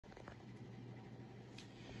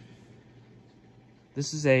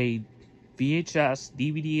This is a VHS,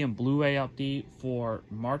 DVD, and Blu Ray update for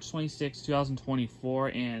March 26, 2024,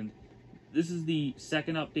 and this is the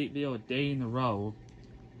second update video a day in a row.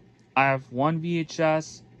 I have one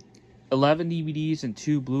VHS, 11 DVDs, and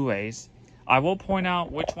 2 Blu Rays. I will point out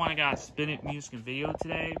which one I got Spin It Music and Video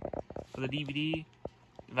today for the DVD.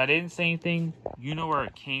 If I didn't say anything, you know where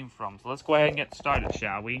it came from. So let's go ahead and get started,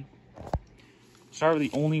 shall we? Start with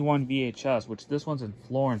the only one VHS, which this one's in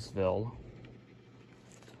Florenceville.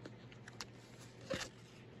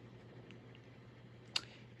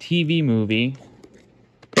 TV movie.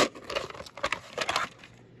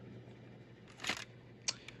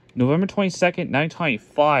 November 22nd,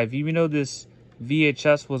 1925. Even though this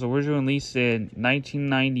VHS was originally released in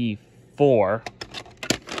 1994.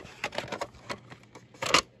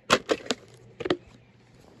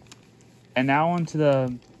 And now onto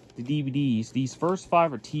the DVDs. These first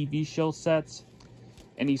 5 are TV show sets,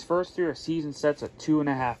 and these first 3 are season sets of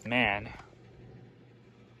 2.5 Man.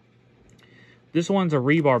 This one's a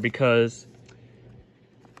rebar because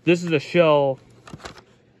this is a show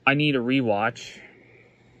I need to rewatch.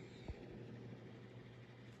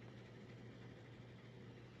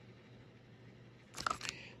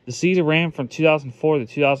 The season ran from 2004 to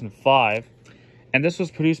 2005, and this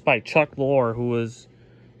was produced by Chuck Lorre,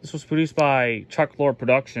 This was produced by Chuck Lorre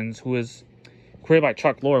Productions, who was created by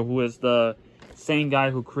Chuck Lorre, who is the same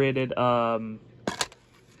guy who created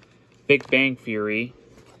Big Bang Theory.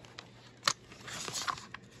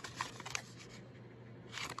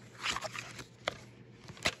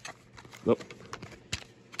 Oop.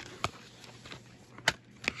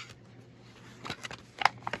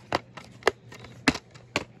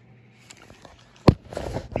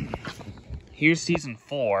 Here's season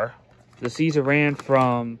 4. The season ran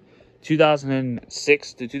from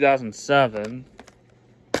 2006 to 2007.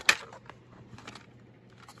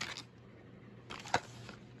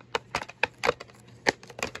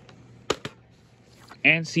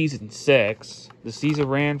 And season 6. The season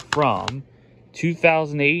ran from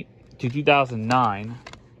 2008 to 2009.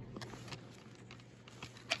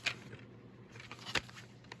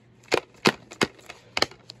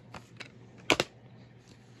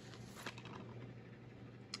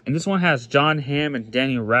 And this one has John Hamm and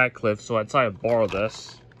Daniel Radcliffe, so I decided to borrow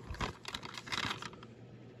this.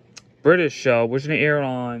 British show, originally aired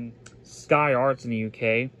on Sky Arts in the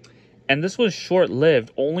UK. And this was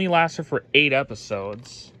short-lived, only lasted for 8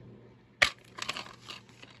 episodes.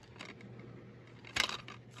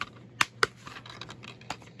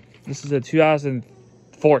 This is a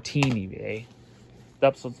 2014 DVD. The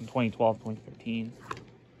episode's in 2012, 2013.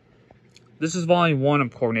 This is volume 1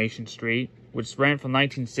 of Coronation Street, which ran from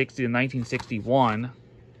 1960 to 1961.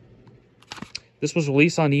 This was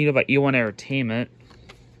released on DVD by E1 Entertainment.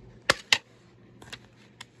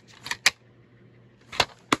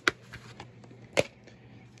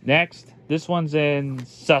 Next, this one's in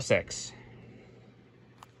Sussex.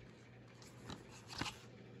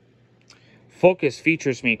 Focus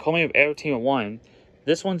features me, Call Me Up Entertainment 1.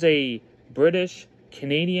 This one's a British,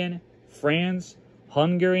 Canadian, France,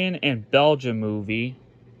 Hungarian, and Belgium movie.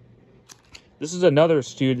 This is another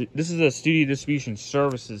studio. This is a Studio Distribution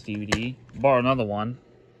Services DVD. Borrow another one.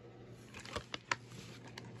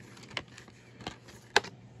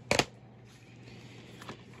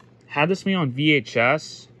 Had this me on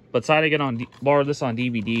VHS, but decided to borrow this on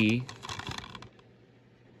DVD.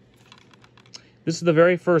 This is the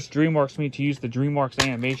very first DreamWorks movie to use the DreamWorks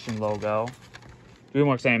Animation logo.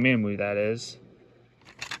 DreamWorks Animated movie, that is.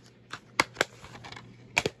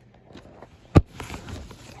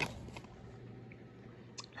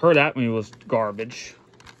 Heard that movie was garbage.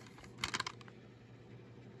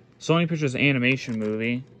 Sony Pictures animation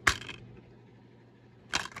movie.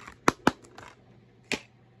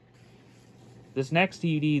 This next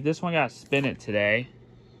DVD, this one got Spin It today.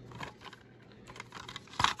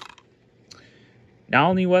 Not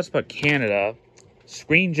only US but Canada.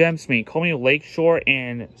 Screen Gems Me, Call Me Lakeshore,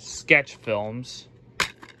 and Sketch Films.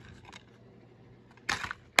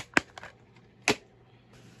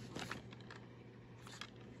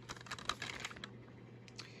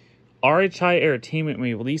 RHI Entertainment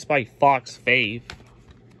movie released by Fox Faith.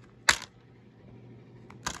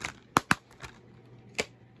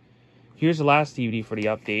 Here's the last DVD for the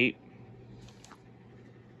update.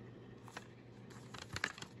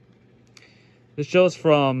 This show is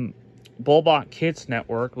from Bulbot Kids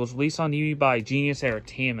Network. It was released on DVD by Genius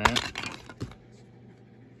Entertainment.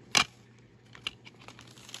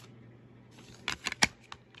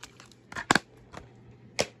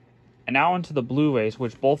 And now onto the Blu Rays,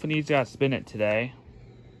 which both of these got Spin It today.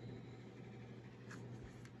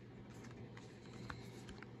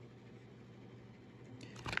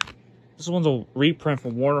 This one's a reprint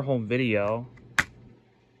from Warner Home Video.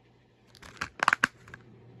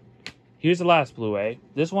 Here's the last Blu-ray.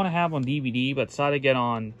 This one I have on DVD, but decided to get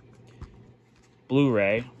on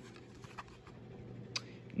Blu-ray.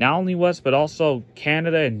 Not only US, but also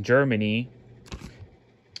Canada and Germany.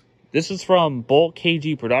 This is from Bolt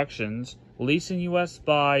KG Productions. Released in US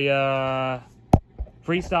by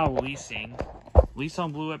Freestyle Releasing. Released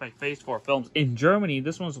on Blu-ray by Phase 4 Films. In Germany,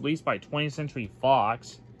 this one was released by 20th Century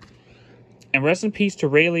Fox. And rest in peace to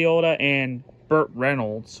Ray Liotta and Burt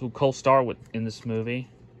Reynolds, who co-star in this movie.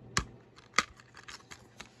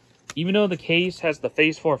 Even though the case has the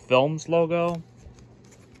Phase 4 Films logo,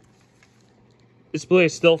 this Blu-ray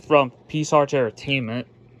is still from Peace Arch Entertainment.